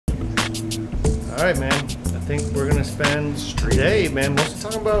right, man. I think we're gonna spend today, man, mostly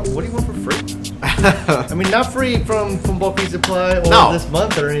talking about what do you want for free. I mean, not free from Bulky Supply or this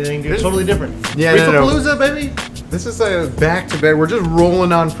month or anything. Dude. Totally different. Yeah, Reefapalooza, baby. This is a back-to-back. We're just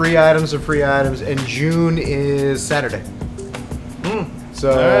rolling on free items, and June is Saturday.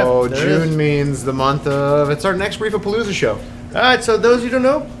 So June means the month of, it's our next Reefapalooza show. All right, so those of you who don't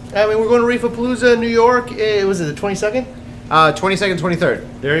know, I mean, we're going to Reefapalooza, New York. Was it the 22nd? 22nd, 23rd.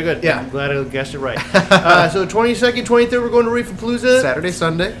 Very good. Yeah. I'm glad I guessed it right. So 22nd, 23rd, we're going to Reefapalooza. Saturday,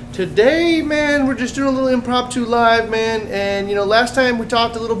 Sunday. Today, man, we're just doing a little impromptu live, man. And, you know, last time we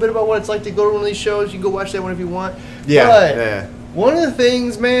talked a little bit about what it's like to go to one of these shows. You can go watch that one if you want. Yeah. But one of the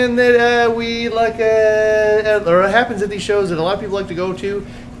things, man, that we like, or happens at these shows that a lot of people like to go to,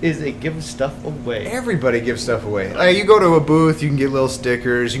 is they give stuff away. Everybody gives stuff away. Like, you go to a booth, you can get little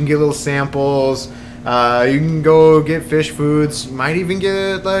stickers, you can get little samples, you can go get fish foods. You might even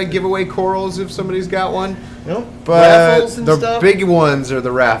get giveaway corals if somebody's got one. Nope. But raffles and the stuff. big ones are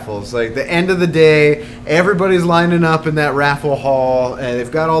the raffles. Like, the end of the day, everybody's lining up in that raffle hall, and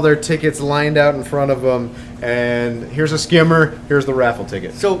they've got all their tickets lined out in front of them. And here's a skimmer, here's the raffle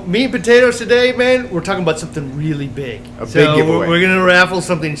ticket. So, meat and potatoes today, man, we're talking about something really big. Big giveaway. We're going to raffle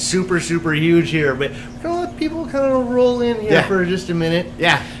something super, super huge here, but we're going to let people kind of roll in here for just a minute.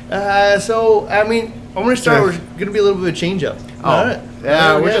 Yeah. So, I mean, I'm going to start. We're going to be a little bit of a change up. All right.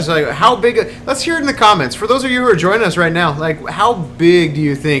 Yeah, we're just like, how big? Let's hear it in the comments. For those of you who are joining us right now, like, how big do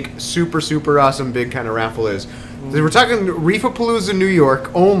you think super, super awesome big kind of raffle is? We're talking Reefapalooza, New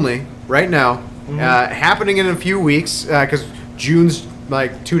York only right now. Happening in a few weeks because June's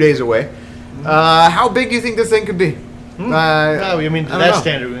like 2 days away. How big do you think this thing could be? No, I mean, to that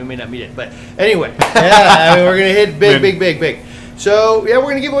standard, we may not meet it. But anyway, I mean, we're going to hit big. So, yeah, we're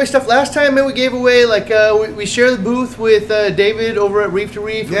going to give away stuff. Last time, man, we gave away, like, we shared the booth with David over at Reef to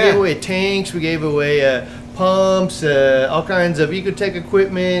Reef. We gave away tanks. We gave away pumps, all kinds of Ecotech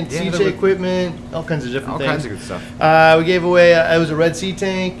equipment, CJ equipment, all kinds of different things. All kinds of good stuff. We gave away, it was a Red Sea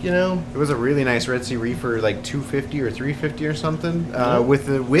tank, you know. It was a really nice Red Sea Reefer, like 250 or 350 or something, with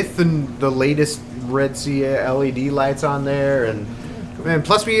the latest Red Sea LED lights on there, and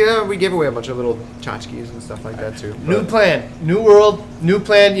plus we gave away a bunch of little tchotchkes and stuff like that too. New plan, new world, new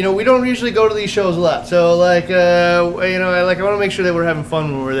plan. You know, we don't usually go to these shows a lot, so like, you know, I want to make sure that we're having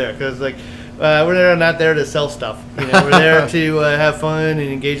fun when we're there, because like. We're not there to sell stuff. You know, we're there to have fun and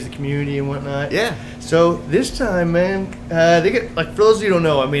engage the community and whatnot. Yeah. So this time, man, they get, like, for those of you who don't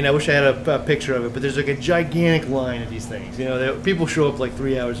know, I mean, I wish I had a picture of it, but there's like a gigantic line of these things. You know, people show up like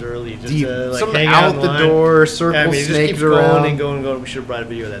 3 hours early just to like hang out the door, circle I mean, it snakes just keeps around. going and going. We should have brought a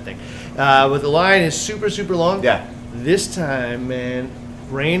video of that thing. But the line is super, super long. Yeah. This time, man,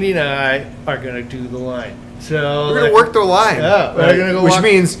 Randy and I are gonna do the line. So we're gonna work the line. Yeah, we're gonna go. Which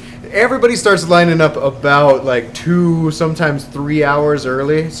means everybody starts lining up about like 2, sometimes 3 hours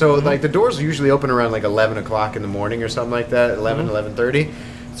early. So like the doors are usually open around like 11 o'clock in the morning or something like that, 11:30.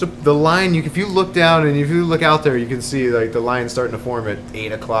 So the line, if you look down and if you look out there, you can see like the line starting to form at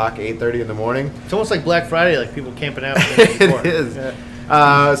 8 o'clock, 8:30 in the morning. It's almost like Black Friday, like people camping out. It is.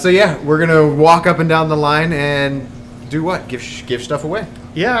 Yeah. So yeah, we're gonna walk up and down the line and do what? Give stuff away.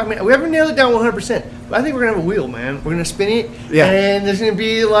 Yeah, I mean, we haven't nailed it down 100%, but I think we're going to have a wheel, man. We're going to spin it, yeah. And there's going to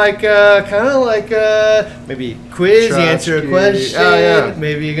be like, kind of like maybe quiz, you answer a question,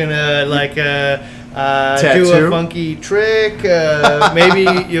 maybe you're going to like do a funky trick,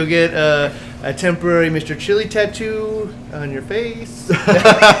 maybe you'll get a temporary Mr. Chili tattoo on your face.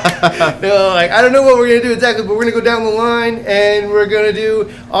 Like, I don't know what we're going to do exactly, but we're going to go down the line, and we're going to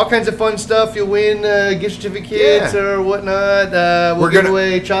do all kinds of fun stuff. You'll win gift certificates or whatnot. We'll give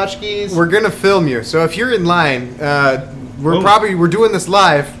away tchotchkes. We're going to film you. So if you're in line, we're doing this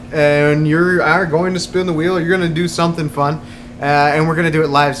live, and you are going to spin the wheel. You're going to do something fun, and we're going to do it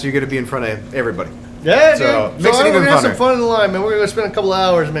live, so you're going to be in front of everybody. Yeah, so dude. So we're going to have some fun in the line, man. We're going to spend a couple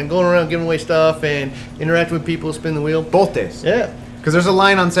hours, man, going around giving away stuff and interacting with people, spin the wheel. Both days. Yeah. Because there's a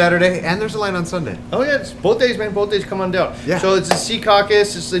line on Saturday and there's a line on Sunday. Oh, yeah. It's both days, man. Both days come on down. Yeah. So it's the Sea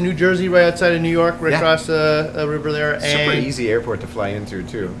Caucus. It's in New Jersey, right outside of New York, right across the river there. Super easy airport to fly into,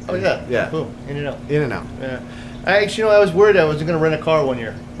 too. Oh, yeah. Yeah. Boom. In and out. In and out. Yeah. Actually, I was worried I was going to rent a car one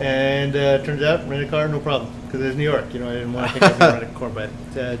year. And turns out, rent a car, no problem. Because it's New York. You know, I didn't want to think I was going to rent a car,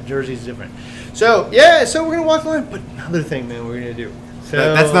 but Jersey's different. So, yeah. So we're going to walk the line. But another thing, man, we're going to do. So,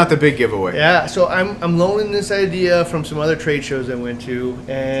 that's not the big giveaway. Yeah, so I'm loaning this idea from some other trade shows I went to,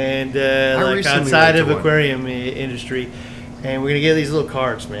 and like outside of aquarium industry, and we're gonna get these little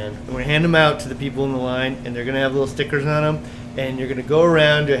cards, man. And we're gonna hand them out to the people in the line, and they're gonna have little stickers on them, and you're going to go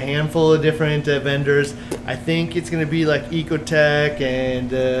around to a handful of different vendors. I think it's going to be like Ecotech and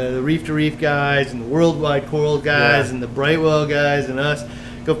the Reef to Reef guys and the Worldwide Coral guys and the Brightwell guys and us.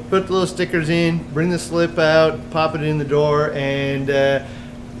 Go put the little stickers in, bring the slip out, pop it in the door, and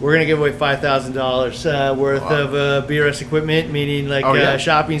we're going to give away $5,000 worth of BRS equipment, meaning like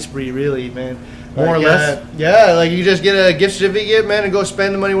shopping spree, really, man. More or less? Yeah, like you just get a gift certificate, man, and go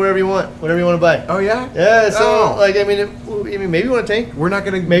spend the money wherever you want to buy. Oh, yeah? Yeah, so, like, I mean, maybe you want a tank. We're not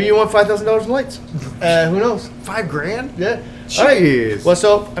going to... Maybe you want $5,000 in lights. Who knows? $5,000? Yeah. Jeez. Right. Well,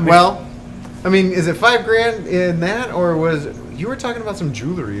 so, I mean, is it $5,000 in that, or was... You were talking about some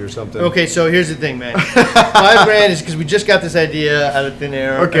jewelry or something. Okay, so here's the thing, man. $5,000 is because we just got this idea out of thin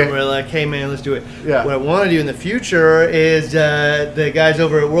air. Okay. And we're like, hey, man, let's do it. Yeah. What I want to do in the future is the guys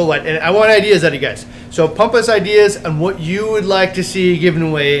over at Worldwide, and I want ideas out of you guys. So pump us ideas on what you would like to see given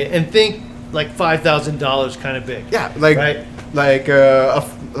away, and think like $5,000 kind of big. Yeah, like right? like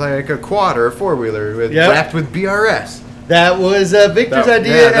a quad or a four-wheeler wrapped with BRS. That was Victor's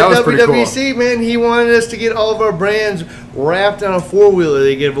idea at WWC, cool. Man. He wanted us to get all of our brands wrapped on a four-wheeler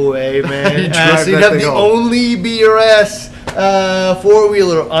they give away, man. So you'd have the only BRS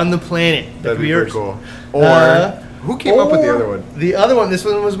four-wheeler on the planet. That'd be pretty cool. Or who came up with the other one? The other one. This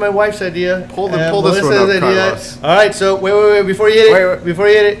one was my wife's idea. Pull this one up, Carlos. All right, so wait. Before you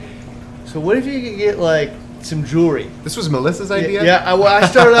hit it. So what if you could get like some jewelry? This was Melissa's idea? Yeah. I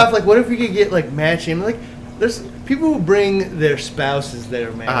started off like, what if we could get like matching? Like, there's people who bring their spouses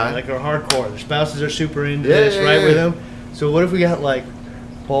there, man. Like, are hardcore. Their spouses are super into this, right, with them. So what if we got like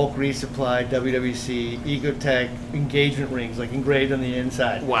bulk resupply, WWC, Ecotech engagement rings, like engraved on the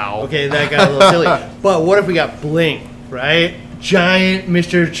inside? Wow. Okay, that got a little silly. But what if we got bling, right? Giant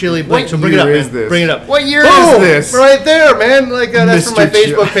Mr. Chili bling. So bring it up, man. Bring it up. What year is this? Right there, man. Like that's from my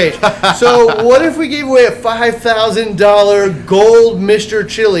Facebook page. So what if we gave away a $5,000 gold Mr.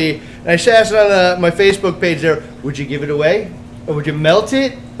 Chili? And I asked it on my Facebook page there. Would you give it away, or would you melt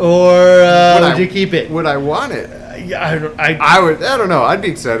it, or would you keep it? Would I want it? I would. I don't know. I'd be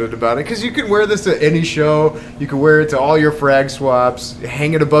excited about it because you can wear this to any show. You can wear it to all your frag swaps.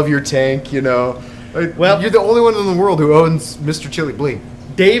 Hang it above your tank. You know. Well, you're the only one in the world who owns Mr. Chili Bling.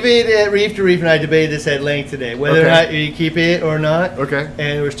 David at Reef to Reef and I debated this at length today, whether or not you keep it or not. Okay. And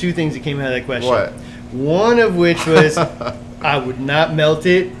there was two things that came out of that question. What? One of which was I would not melt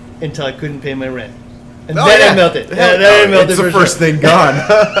it until I couldn't pay my rent. And then I melt it. It's the first thing gone.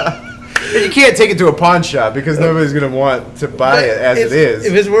 And you can't take it to a pawn shop because nobody's going to want to buy it as it is.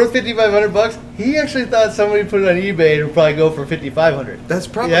 If it's worth $5,500, he actually thought somebody put it on eBay and would probably go for $5,500. That's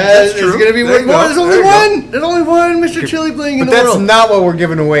probably that's true. It's going to be worth more. There's only one. There's only one Mr. Chili Bling in the world. But that's not what we're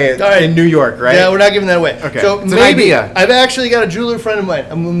giving away in New York, right? Yeah, we're not giving that away. Okay. So it's maybe an idea. I've actually got a jeweler friend of mine.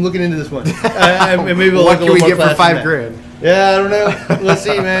 I'm looking into this one. Maybe we'll what can we get for $5,000? Yeah, I don't know. Let's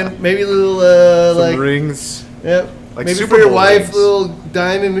see, man. Maybe a little some rings. Yep. Like maybe Super for your Bowl wife, rings. little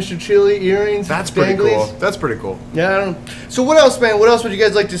diamond Mr. Chili earrings. That's pretty cool. That's pretty cool. Yeah, I don't know. So what else, man? What else would you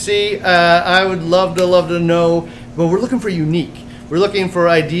guys like to see? I would love to know. But we're looking for unique. We're looking for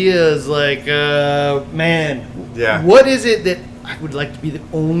ideas like, what is it that I would like to be the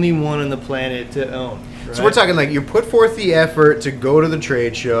only one on the planet to own? Right? So we're talking like you put forth the effort to go to the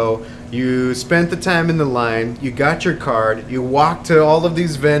trade show. You spent the time in the line. You got your card. You walked to all of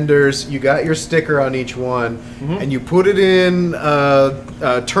these vendors. You got your sticker on each one, and you put it in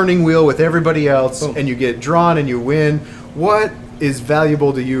a turning wheel with everybody else, and you get drawn and you win. What is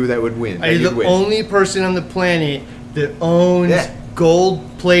valuable to you that would win? Are you the only person on the planet that owns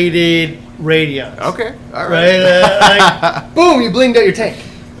gold-plated Radions? Okay, all right. Like, boom! You blinged out your tank.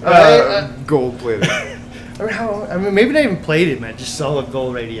 Gold-plated. I mean, maybe not even plated, man. Just solid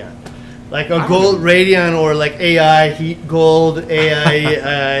gold Radion. Like a gold Radion or like AI heat gold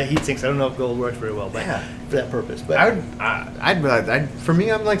AI heat sinks. I don't know if gold works very well, but for that purpose. But I'd for me,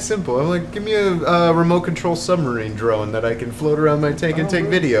 I'm like simple. I'm like, give me a remote control submarine drone that I can float around my tank and take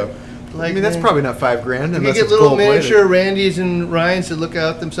video. Like, I mean, that's probably not $5,000. You get little miniature Randys and Ryans to look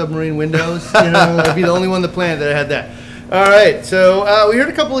out them submarine windows. You know, I'd be the only one on the planet that had that. All right, so we heard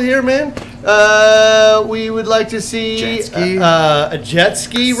a couple here, man. We would like to see a jet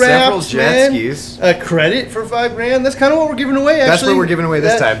ski wrapped, skis. A credit for $5,000. That's kind of what we're giving away. Actually, that's what we're giving away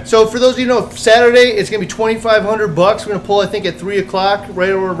this time. So for those of you who know, Saturday it's gonna be $2,500. We're gonna pull, I think, at 3 o'clock,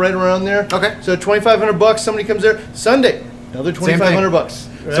 right around there. Okay. So $2,500. Somebody comes there. Sunday, another $2,500.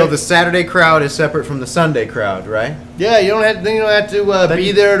 Right? So the Saturday crowd is separate from the Sunday crowd, right? Yeah, you don't have to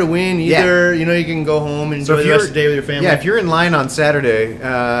be there to win either. You know, you can go home and enjoy the rest of the day with your family. Yeah, if you're in line on Saturday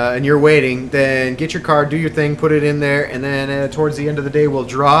and you're waiting, then get your card, do your thing, put it in there, and then towards the end of the day we'll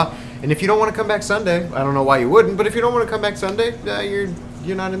draw. And if you don't want to come back Sunday, I don't know why you wouldn't, but if you don't want to come back Sunday,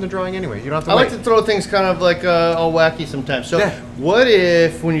 you're not in the drawing anyway. You don't have to wait. Like to throw things kind of like all wacky sometimes. So what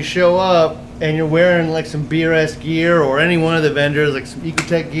if when you show up and you're wearing like some BRS gear or any one of the vendors, like some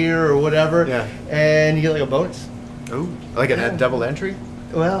Ecotech gear or whatever, and you get like a bonus? Oh, like a double entry?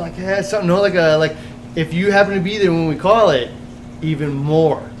 Well, like something, no, like if you happen to be there when we call it, even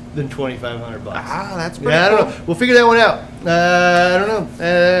more than $2,500. Ah, that's pretty I cool. don't know. We'll figure that one out. I don't know.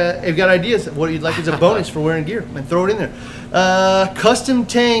 If you've got ideas, what you'd like as a bonus for wearing gear, and throw it in there. Custom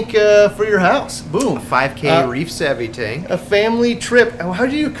tank for your house. Boom. A 5K Reef Savvy tank. A family trip. How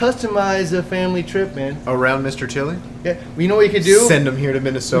do you customize a family trip, man? Around Mr. Chili? Yeah. Well, you know what you could do? Send them here to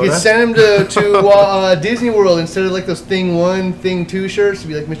Minnesota. You could send them to Disney World instead of like those Thing 1, Thing 2 shirts. It'd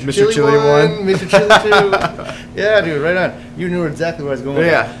be like Mr. Chili 1, Mr. Chili 2. Yeah, dude, right on. You knew exactly where I was going.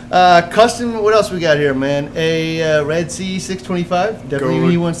 Yeah. Custom, what else we got here, man? A Red Sea 625.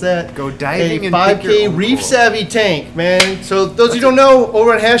 Definitely he wants that. Go diving and 5K Reef Savvy tank, man. So those of you who don't know,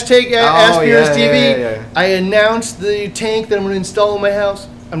 over on hashtag AskBRSTV, I announced the tank that I'm going to install in my house.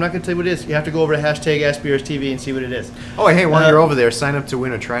 I'm not going to tell you what it is. You have to go over to hashtag AskBRSTV and see what it is. Oh, hey, while you're over there, sign up to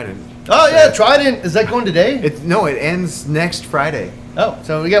win a Trident. Oh, yeah, Trident. Is that going today? No, it ends next Friday. Oh,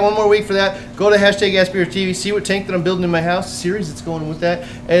 so we got one more week for that. Go to hashtag AskBRSTV, see what tank that I'm building in my house, the series that's going with that,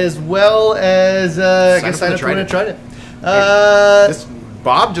 as well as sign up to win a Trident.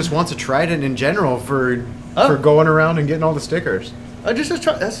 Bob just wants a Trident in general for going around and getting all the stickers. Just a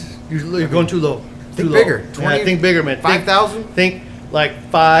Trident. You're going too low. Think bigger. Think bigger, man. 5,000? Think like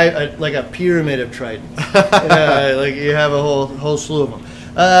like a pyramid of Tridents. Like you have a whole slew of them.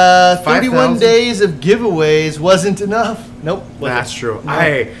 31 days of giveaways wasn't enough. Nope. That's true. No.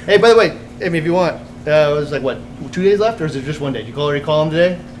 Hey, by the way, if you want, it was like what, 2 days left, or is it just 1 day? Did you already call them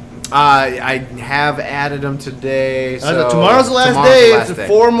today? I have added them today. So tomorrow's the last day.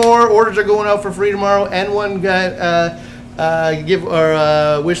 4 more orders are going out for free tomorrow, and one guy give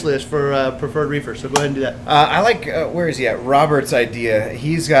our wish list for preferred reefers. So go ahead and do that. I like where is he at? Robert's idea.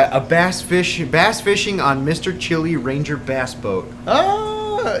 He's got a bass fishing on Mr. Chili Ranger bass boat.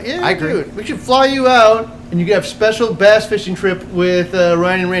 Oh, yeah, I agree. Dude. We should fly you out, and you can have special bass fishing trip with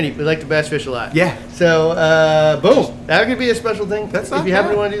Ryan and Randy. We like to bass fish a lot. Yeah. So, boom. That could be a special thing. That's not if you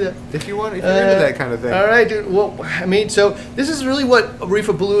happen to want to do that. If you're into that kind of thing. All right, dude. Well, I mean, so this is really what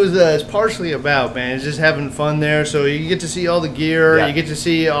Reefapalooza is partially about, man. It's just having fun there. So you get to see all the gear. Yeah. You get to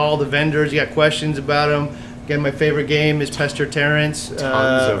see all the vendors. You got questions about them. Again, my favorite game is Pester Terrence.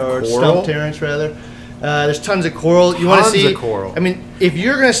 Or Stump Terrence, rather. There's tons of coral. You want to see coral. I mean, if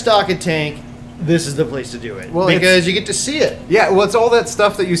you're going to stock a tank, this is the place to do it. Well, because you get to see it. Yeah, well, it's all that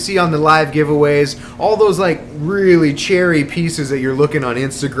stuff that you see on the live giveaways, all those like really cherry pieces that you're looking on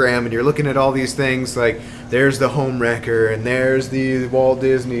Instagram, and you're looking at all these things like there's the Home Wrecker and there's the Walt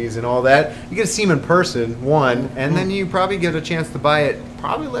Disneys and all that. You get to see them in person, and then you probably get a chance to buy it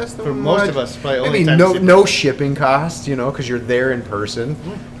probably less than for most of us. Probably only no shipping cost, because you're there in person,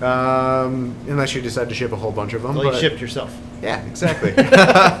 unless you decide to ship a whole bunch of them. Well, you shipped yourself. Yeah, exactly.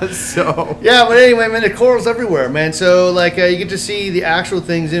 So yeah, but anyway, man, the coral's everywhere, man. So like you get to see the actual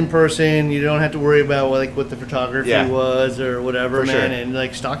things in person. You don't have to worry about what the photography was or whatever, man. And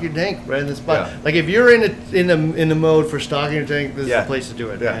like stock your tank right in the spot. Yeah. Like if you're in the mode for stocking your tank, this is the place to do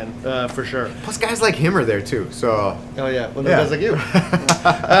it, man, for sure. Plus, guys like him are there too. So guys like you.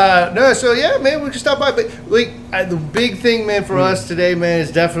 No, so yeah, man, we can stop by. But the big thing, man, for us today, man,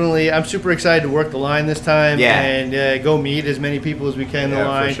 is definitely I'm super excited to work the line this time and go meet as many people as we can in the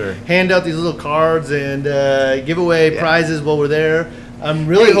line. For sure. Hand out these little cards and give away prizes while we're there. I'm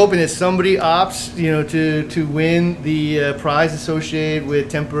really hoping that somebody opts, to win the prize associated with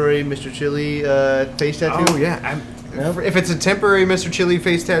temporary Mr. Chili face tattoo. Oh yeah. If it's a temporary Mr. Chili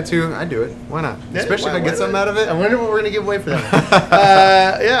face tattoo, I'd do it. Why not? Yeah, especially if I get something out of it. I wonder what we're going to give away for that.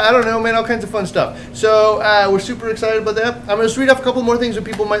 I don't know, man. All kinds of fun stuff. So we're super excited about that. I'm going to just read off a couple more things that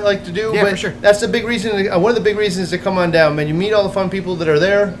people might like to do. Yeah, for sure. That's the big reason. One of the big reasons to come on down, man. You meet all the fun people that are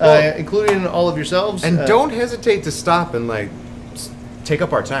there, including all of yourselves. And don't hesitate to stop and take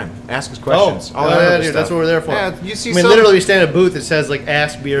up our time. Ask us questions. Dude, that's what we're there for. Yeah, you see literally we stand at a booth that says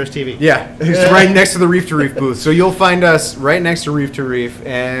Ask BRSTV. Yeah, it's right next to the Reef to Reef booth. So you'll find us right next to Reef to Reef,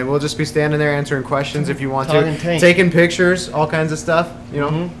 and we'll just be standing there answering questions if you want to, taking pictures, all kinds of stuff.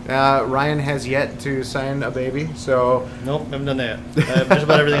 Ryan has yet to sign a baby, so nope, haven't done that yet. Just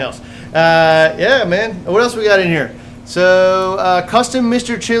about everything else. Yeah, man. What else we got in here? So custom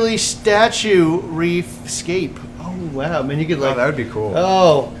Mr. Chili statue reef scape. Wow, man, you could that would be cool.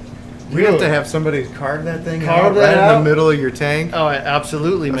 Oh, we have to have somebody carve that thing out in the middle of your tank. Oh,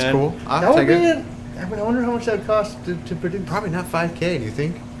 absolutely, man. That's cool. I'll take it. I wonder how much that would cost to produce. Probably not $5K. Do you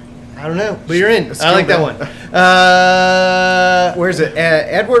think? I don't know, but you're in. I like that one. Where's it?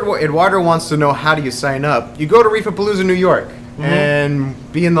 Eduardo wants to know, how do you sign up? You go to Reefapalooza New York and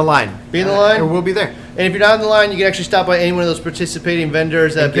be in the line. Be in the line? And we'll be there. And if you're not in the line, you can actually stop by any one of those participating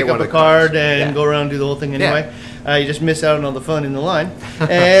vendors that pick up a card and go around and do the whole thing anyway. You just miss out on all the fun in the line.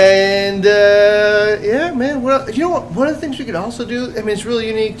 And yeah, man. Well, you know what? One of the things we could also do, I mean, it's really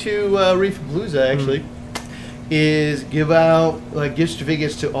unique to Reefapalooza actually, is give out like gift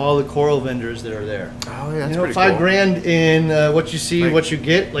certificates to all the coral vendors that are there. Oh yeah, that's pretty cool. $5,000 in what you see, what you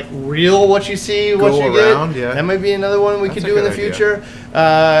get, like real what you see, what you around, get. That might be another one we could do in the future.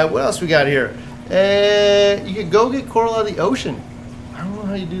 What else we got here? You could go get coral out of the ocean. I don't know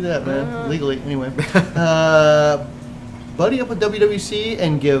how you do that, man. Legally, anyway. Buddy up with WWC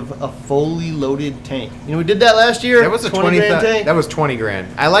and give a fully loaded tank. You know, we did that last year. That was a $20,000 tank. That was $20,000.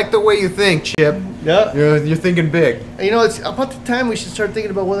 I like the way you think, Chip. Yeah, you're thinking big. You know, it's about the time we should start thinking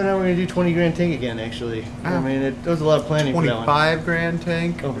about whether or not we're going to do $20,000 tank again. Actually, I mean, there was a lot of planning. $25,000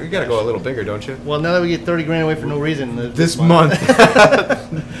 tank. Oh, you got to go a little bigger, don't you? Well, now that we get $30,000 away for no reason this month.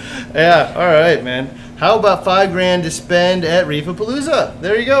 Yeah. All right, man. How about $5,000 to spend at Reefapalooza?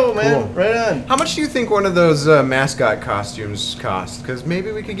 There you go, man. Cool. Right on. How much do you think one of those mascot costumes cost? Because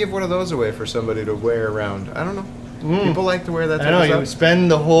maybe we could give one of those away for somebody to wear around. I don't know. People like to wear that type of stuff. You spend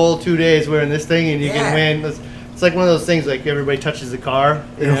the whole 2 days wearing this thing and you can win. It's like one of those things like everybody touches the car.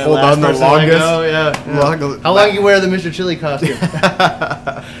 And hold on the longest. How long you wear the Mr. Chili costume?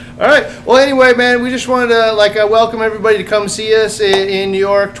 All right. Well, anyway, man, we just wanted to welcome everybody to come see us in New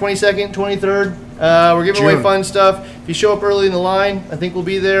York, 22nd, 23rd. We're giving away fun stuff. If you show up early in the line, I think we'll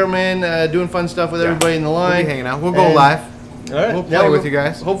be there, man, doing fun stuff with everybody in the line. We'll be hanging out. We'll go live. All right. We'll play with you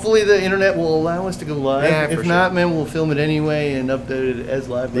guys. Hopefully the internet will allow us to go live. Yeah, if not, man, we'll film it anyway and upload it as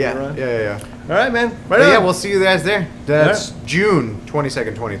live later on. Yeah. All right, man. Right on. Yeah, we'll see you guys there. That's June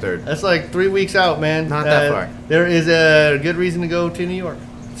 22nd, 23rd. That's like 3 weeks out, man. Not that far. There is a good reason to go to New York.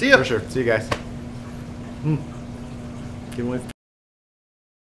 See ya. For sure. See you guys. Get away.